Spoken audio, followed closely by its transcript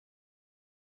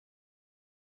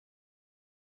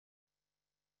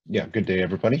Yeah, good day,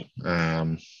 everybody.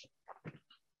 My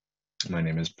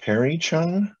name is Perry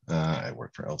Chung. I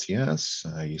work for LTS.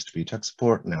 I used to be tech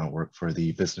support, now work for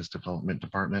the business development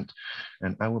department,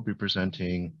 and I will be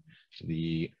presenting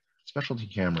the specialty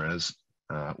cameras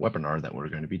webinar that we're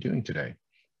going to be doing today.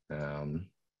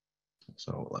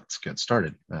 So let's get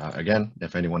started. Again,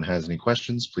 if anyone has any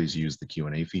questions, please use the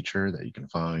Q&A feature that you can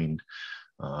find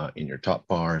in your top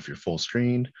bar if you're full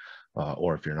screened,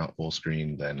 or if you're not full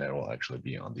screen, then it will actually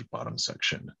be on the bottom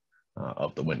section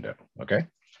of the window, okay?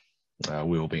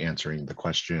 We will be answering the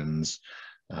questions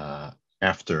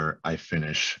after I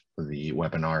finish the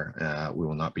webinar. We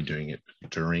will not be doing it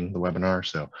during the webinar,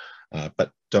 so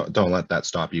but don't let that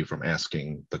stop you from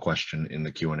asking the question in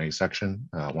the Q&A section.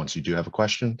 Once you do have a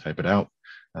question, type it out,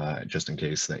 just in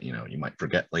case that you might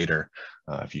forget later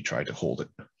if you try to hold it.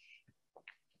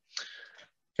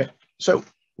 Okay, so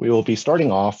we will be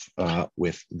starting off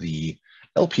with the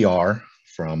LPR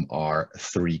from our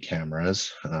 3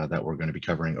 cameras that we're going to be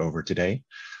covering over today.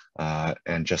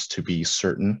 And just to be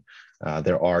certain,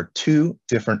 there are 2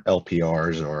 different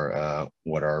LPRs, or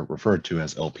what are referred to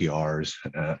as LPRs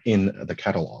in the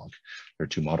catalog. There are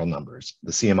 2 model numbers,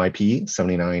 the CMIP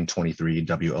 7923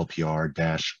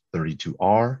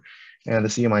 WLPR-32R and the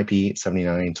CMIP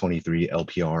 7923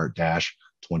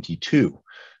 LPR-22.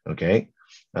 Okay.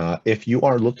 If you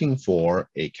are looking for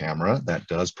a camera that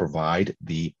does provide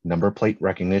the number plate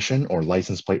recognition or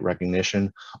license plate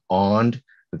recognition on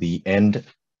the end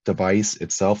device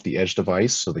itself, the edge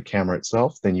device, so the camera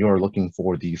itself, then you are looking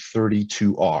for the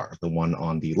 32R, the one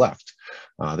on the left.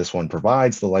 This one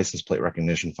provides the license plate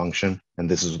recognition function, and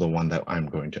this is the one that I'm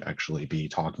going to actually be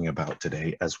talking about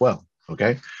today as well.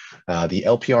 Okay, the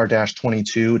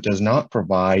LPR-22 does not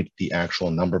provide the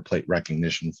actual number plate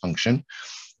recognition function.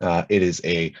 It is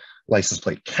a license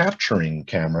plate capturing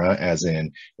camera, as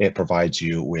in it provides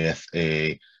you with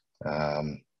a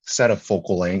set of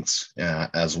focal lengths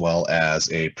as well as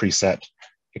a preset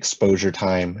exposure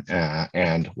time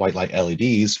and white light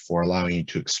LEDs for allowing you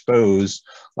to expose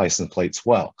license plates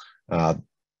well.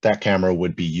 That camera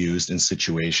would be used in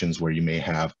situations where you may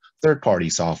have third-party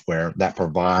software that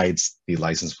provides the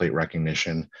license plate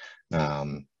recognition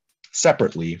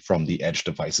separately from the edge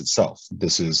device itself.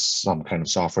 This is some kind of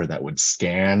software that would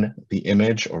scan the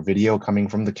image or video coming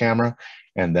from the camera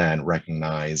and then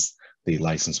recognize the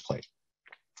license plate.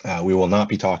 We will not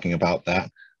be talking about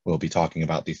that. We'll be talking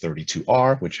about the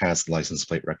 32R, which has the license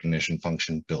plate recognition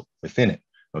function built within it,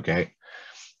 okay?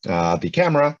 The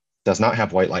camera does not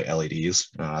have white light LEDs.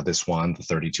 This one, the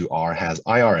 32R, has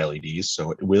IR LEDs,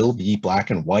 so it will be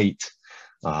black and white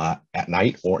at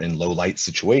night or in low light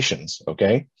situations,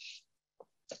 okay?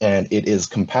 And it is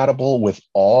compatible with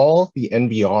all the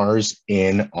NVRs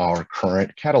in our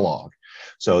current catalog.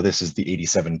 So this is the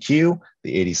 87Q,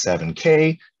 the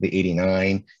 87K, the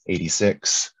 89,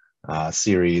 86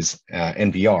 series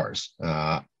NVRs.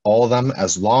 All of them,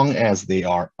 as long as they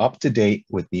are up to date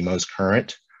with the most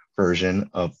current version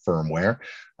of firmware,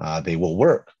 they will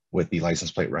work with the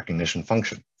license plate recognition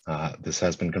function. This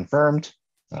has been confirmed.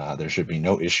 There should be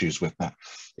no issues with that.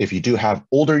 If you do have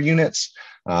older units,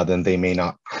 then they may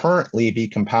not currently be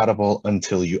compatible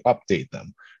until you update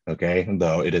them, okay?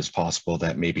 Though it is possible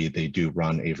that maybe they do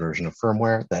run a version of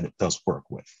firmware that it does work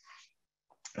with.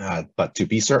 But to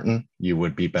be certain, you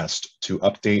would be best to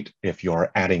update if you're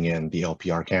adding in the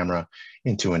LPR camera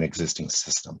into an existing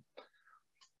system.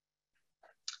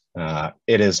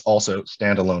 It is also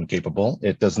standalone capable.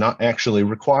 It does not actually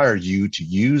require you to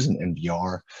use an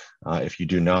NVR. If you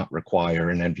do not require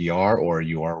an NVR, or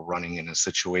you are running in a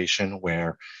situation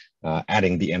where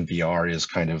adding the NVR is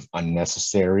kind of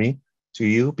unnecessary to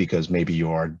you because maybe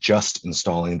you are just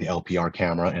installing the LPR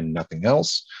camera and nothing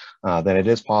else, then it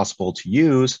is possible to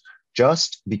use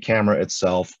just the camera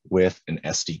itself with an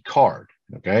SD card,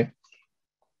 okay?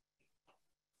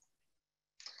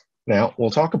 Now, we'll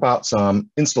talk about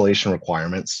some installation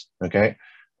requirements, okay?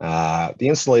 The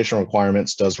installation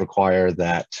requirements does require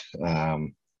that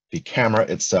the camera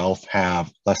itself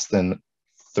have less than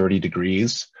 30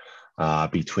 degrees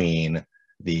between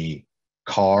the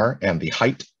car and the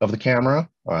height of the camera,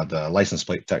 the license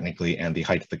plate technically, and the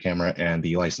height of the camera and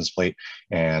the license plate,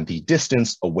 and the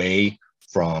distance away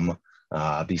from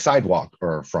the sidewalk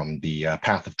or from the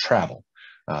path of travel.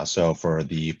 So for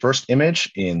the first image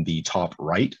in the top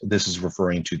right, this is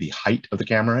referring to the height of the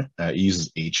camera. It uses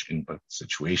H in both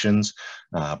situations,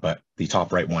 but the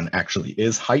top right one actually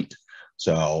is height.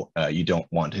 So you don't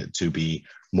want it to be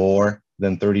more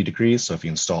than 30 degrees. So if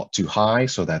you install it too high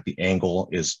so that the angle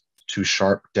is too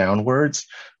sharp downwards,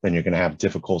 then you're going to have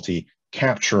difficulty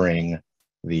capturing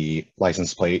the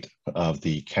license plate of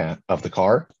the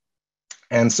car.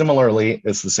 And similarly,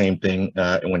 it's the same thing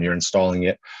when you're installing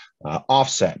it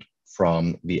offset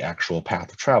from the actual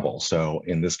path of travel. So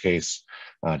in this case,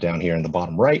 down here in the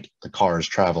bottom right, the car is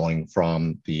traveling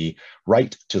from the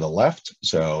right to the left.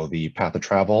 So the path of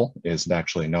travel is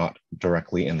actually not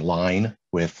directly in line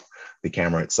with the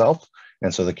camera itself.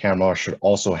 And so the camera should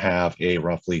also have a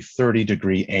roughly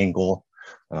 30-degree angle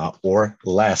or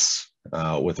less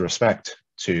with respect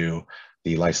to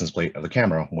the license plate of the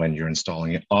camera when you're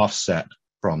installing it offset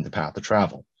from the path of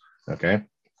travel, okay?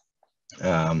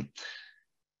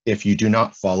 If you do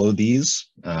not follow these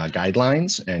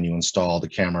guidelines and you install the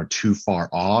camera too far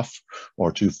off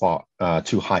or too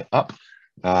high up,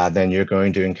 then you're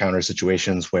going to encounter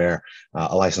situations where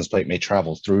a license plate may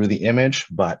travel through the image,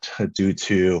 but due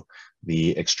to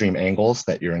the extreme angles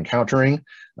that you're encountering,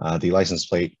 the license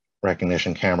plate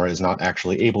recognition camera is not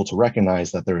actually able to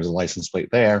recognize that there is a license plate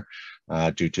there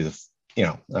due to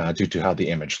the, due to how the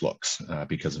image looks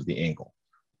because of the angle.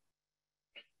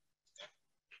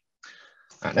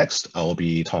 Next, I will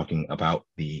be talking about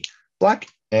the black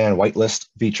and whitelist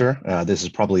feature. This is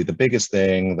probably the biggest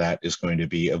thing that is going to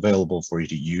be available for you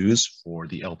to use for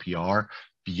the LPR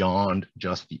beyond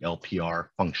just the LPR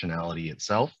functionality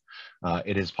itself.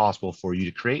 It is possible for you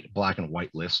to create black and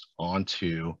white list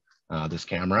onto this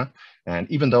camera. And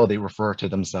even though they refer to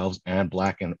themselves as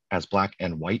black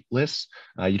and white lists,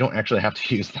 you don't actually have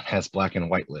to use them as black and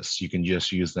white lists. You can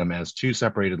just use them as two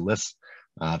separated lists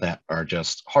that are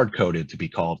just hard-coded to be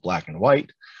called black and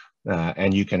white.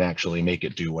 And you can actually make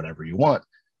it do whatever you want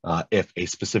if a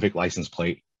specific license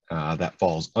plate that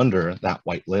falls under that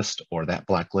white list or that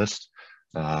black list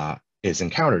is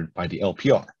encountered by the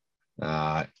LPR.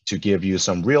 To give you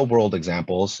some real world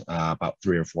examples, about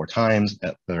 3 or 4 times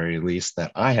at the very least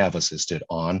that I have assisted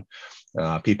on,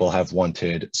 people have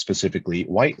wanted specifically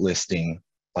whitelisting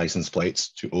license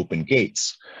plates to open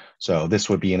gates. So this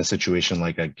would be in a situation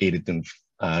like a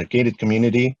gated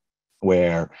community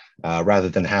where rather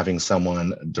than having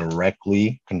someone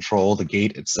directly control the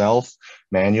gate itself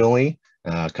manually,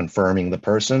 confirming the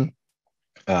person,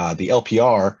 the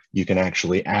LPR, you can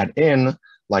actually add in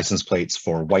license plates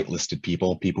for whitelisted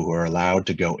people who are allowed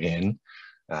to go in.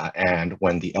 And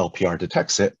when the LPR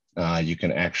detects it, you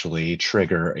can actually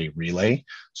trigger a relay.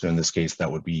 So in this case, that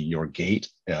would be your gate.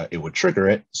 It would trigger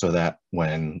it so that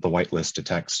when the whitelist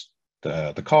detects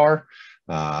the car,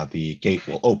 the gate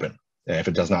will open. If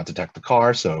it does not detect the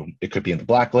car, so it could be in the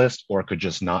blacklist or it could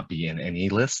just not be in any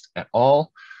list at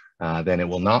all, then it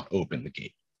will not open the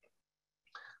gate.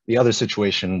 The other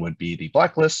situation would be the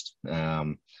blacklist.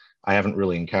 I haven't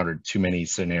really encountered too many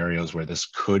scenarios where this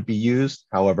could be used.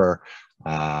 However,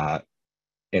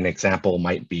 an example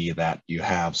might be that you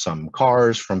have some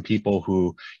cars from people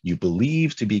who you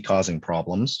believe to be causing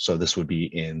problems. So this would be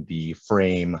in the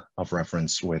frame of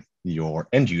reference with your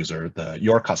end user,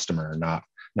 your customer, not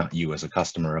you as a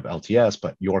customer of LTS,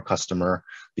 but your customer,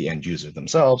 the end user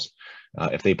themselves.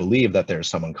 If they believe that there's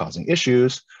someone causing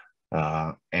issues,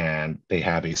 and they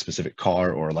have a specific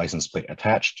car or license plate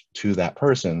attached to that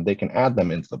person, they can add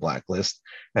them into the blacklist,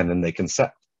 and then they can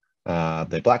set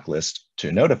the blacklist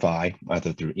to notify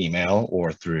either through email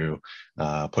or through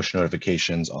push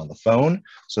notifications on the phone,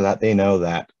 so that they know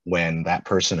that when that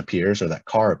person appears or that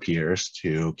car appears,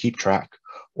 to keep track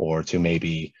or to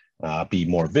maybe be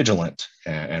more vigilant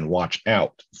and watch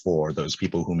out for those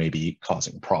people who may be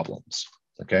causing problems,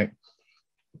 okay?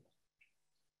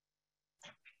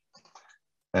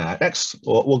 Next,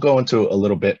 we'll go into a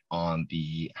little bit on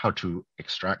the how to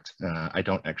extract. I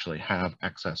don't actually have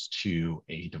access to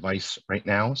a device right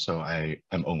now, so I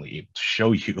am only able to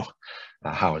show you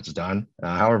how it's done.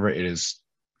 However, it is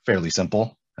fairly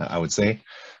simple, I would say.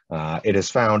 It is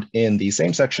found in the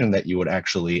same section that you would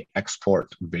actually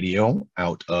export video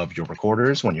out of your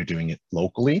recorders when you're doing it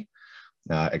locally,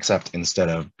 except instead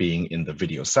of being in the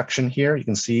video section here, you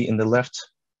can see in the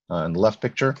left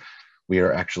picture, we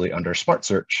are actually under Smart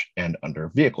Search and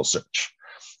under Vehicle Search.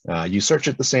 You search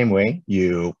it the same way.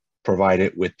 You provide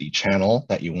it with the channel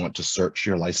that you want to search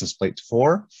your license plates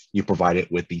for. You provide it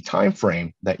with the time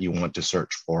frame that you want to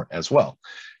search for as well.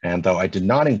 And though I did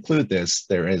not include this,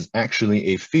 there is actually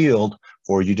a field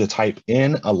for you to type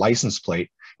in a license plate,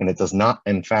 and it does not,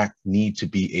 in fact, need to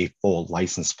be a full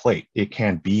license plate. It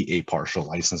can be a partial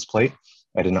license plate.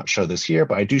 I did not show this here,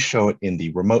 but I do show it in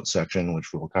the remote section,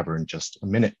 which we will cover in just a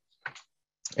minute.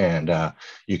 And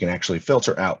you can actually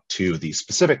filter out to the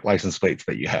specific license plates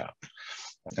that you have.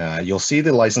 You'll see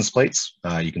the license plates.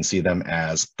 You can see them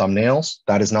as thumbnails.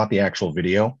 That is not the actual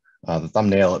video. The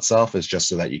thumbnail itself is just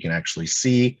so that you can actually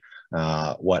see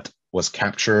what was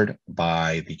captured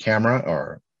by the camera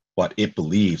or what it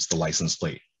believes the license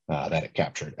plate that it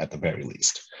captured at the very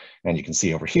least. And you can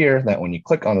see over here that when you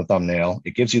click on the thumbnail,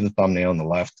 it gives you the thumbnail on the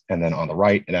left, and then on the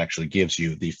right, it actually gives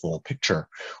you the full picture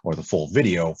or the full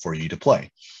video for you to play.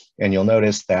 And you'll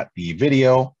notice that the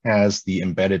video has the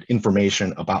embedded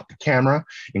information about the camera,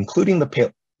 including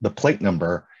the plate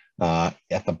number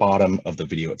at the bottom of the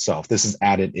video itself. This is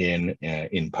added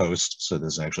in post, so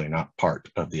this is actually not part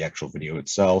of the actual video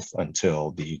itself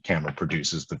until the camera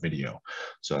produces the video.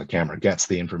 So the camera gets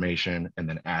the information and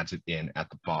then adds it in at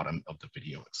the bottom of the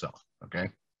video itself, okay?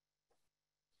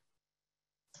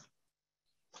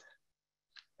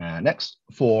 Next,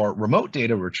 for remote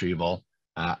data retrieval,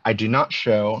 I do not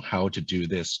show how to do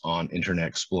this on Internet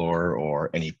Explorer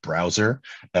or any browser.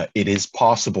 It is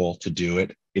possible to do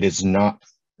it. It is not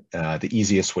the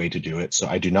easiest way to do it. So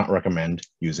I do not recommend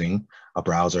using a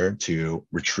browser to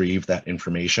retrieve that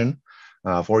information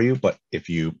for you. But if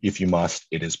you must,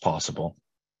 it is possible.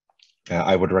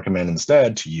 I would recommend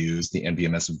instead to use the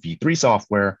NVMS v3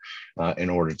 software in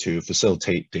order to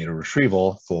facilitate data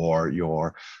retrieval for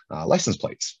your license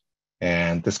plates.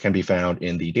 And this can be found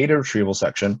in the data retrieval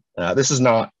section. This is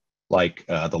not like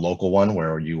the local one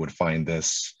where you would find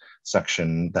this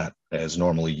section that is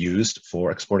normally used for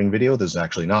exporting video. This is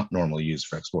actually not normally used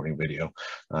for exporting video.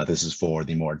 This is for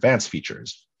the more advanced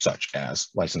features, such as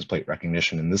license plate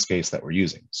recognition in this case that we're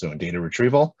using. So in data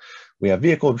retrieval, we have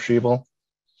vehicle retrieval.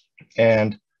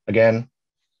 And again,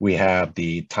 we have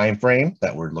the time frame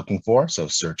that we're looking for. So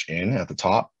search in at the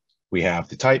top. We have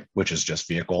the type, which is just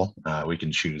vehicle. We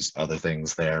can choose other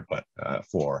things there, but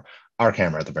for our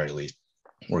camera at the very least,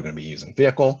 we're going to be using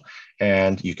vehicle.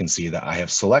 And you can see that I have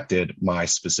selected my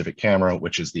specific camera,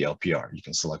 which is the LPR. You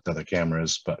can select other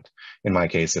cameras, but in my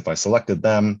case, if I selected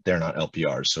them, they're not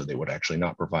LPRs, so they would actually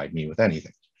not provide me with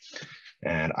anything.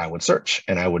 And I would search,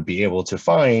 and I would be able to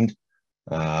find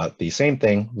the same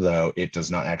thing, though it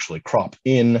does not actually crop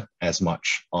in as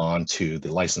much onto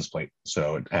the license plate.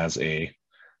 So it has a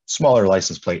smaller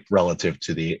license plate relative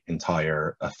to the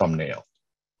entire thumbnail.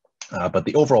 But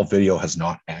the overall video has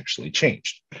not actually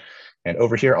changed. And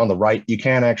over here on the right, you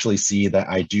can actually see that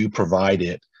I do provide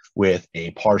it with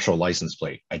a partial license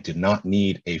plate. I did not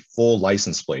need a full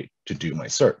license plate to do my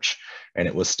search. And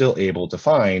it was still able to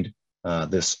find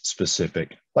this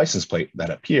specific license plate that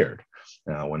appeared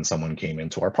when someone came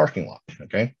into our parking lot,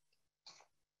 okay?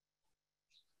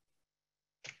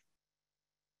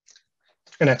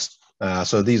 And next,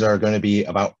 so these are going to be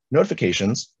about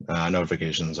notifications.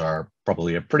 Notifications are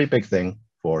probably a pretty big thing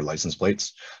for license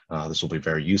plates. This will be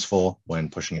very useful when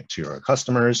pushing it to your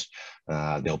customers.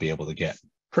 They'll be able to get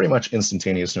pretty much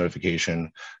instantaneous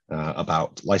notification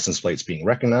about license plates being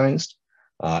recognized.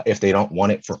 If they don't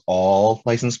want it for all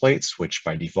license plates, which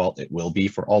by default it will be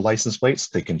for all license plates,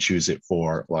 they can choose it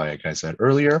for, like I said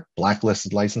earlier,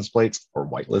 blacklisted license plates or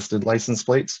whitelisted license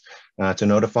plates to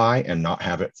notify and not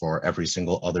have it for every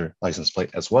single other license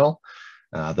plate as well.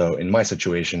 Though in my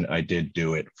situation, I did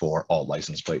do it for all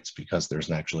license plates because there's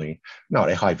actually not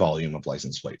a high volume of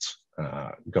license plates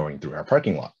going through our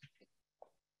parking lot.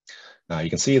 You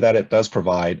can see that it does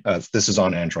provide, this is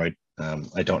on Android.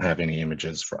 I don't have any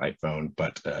images for iPhone,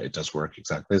 but it does work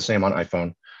exactly the same on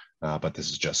iPhone, but this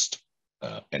is just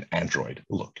an Android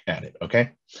look at it,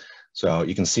 okay? So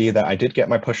you can see that I did get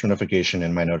my push notification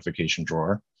in my notification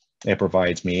drawer. It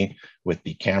provides me with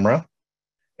the camera,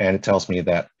 and it tells me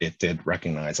that it did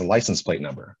recognize a license plate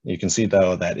number. You can see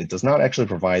though that it does not actually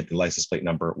provide the license plate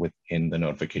number within the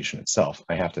notification itself.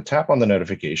 I have to tap on the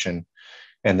notification,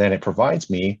 and then it provides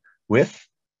me with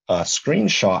a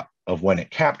screenshot of when it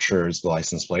captures the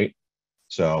license plate.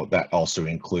 So that also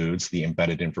includes the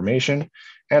embedded information,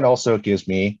 and also it gives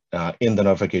me in the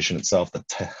notification itself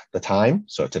the time.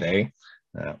 So today,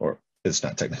 or it's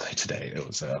not technically today, it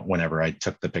was whenever I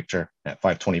took the picture at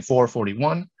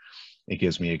 5:24:41. It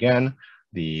gives me again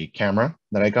the camera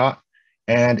that I got,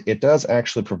 and it does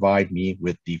actually provide me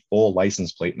with the full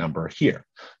license plate number here.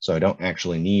 So I don't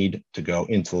actually need to go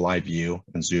into the live view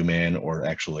and zoom in or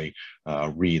actually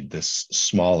read this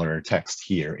smaller text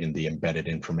here in the embedded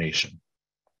information.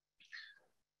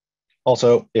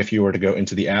 Also, if you were to go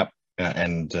into the app,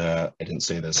 and I didn't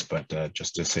say this, but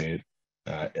just to say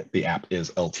the app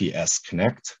is LTS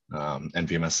Connect.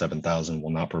 NVMS 7000 will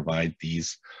not provide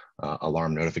these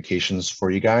alarm notifications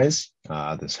for you guys.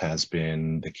 This has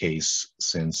been the case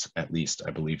since at least,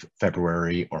 I believe,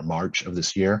 February or March of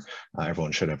this year.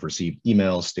 Everyone should have received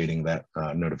emails stating that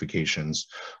notifications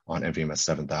on NVMS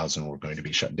 7000 were going to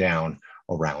be shut down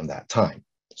around that time.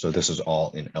 So this is all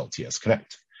in LTS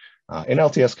Connect. In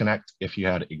LTS Connect, if you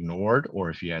had ignored or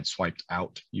if you had swiped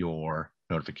out your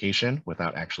notification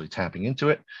without actually tapping into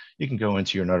it, you can go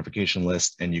into your notification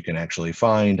list and you can actually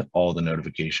find all the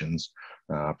notifications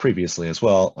previously as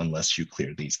well, unless you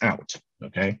clear these out,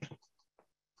 okay?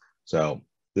 So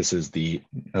this is the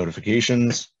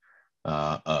notifications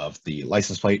of the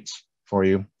license plates for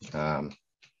you.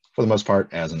 For the most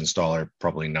part, as an installer,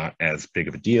 probably not as big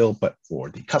of a deal, but for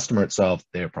the customer itself,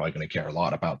 they're probably going to care a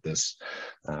lot about this.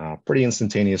 Pretty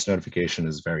instantaneous notification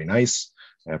is very nice.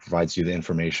 It provides you the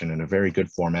information in a very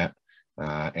good format.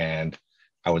 And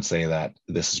I would say that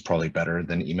this is probably better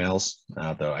than emails,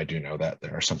 though I do know that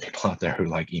there are some people out there who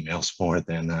like emails more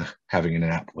than having an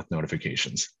app with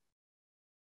notifications.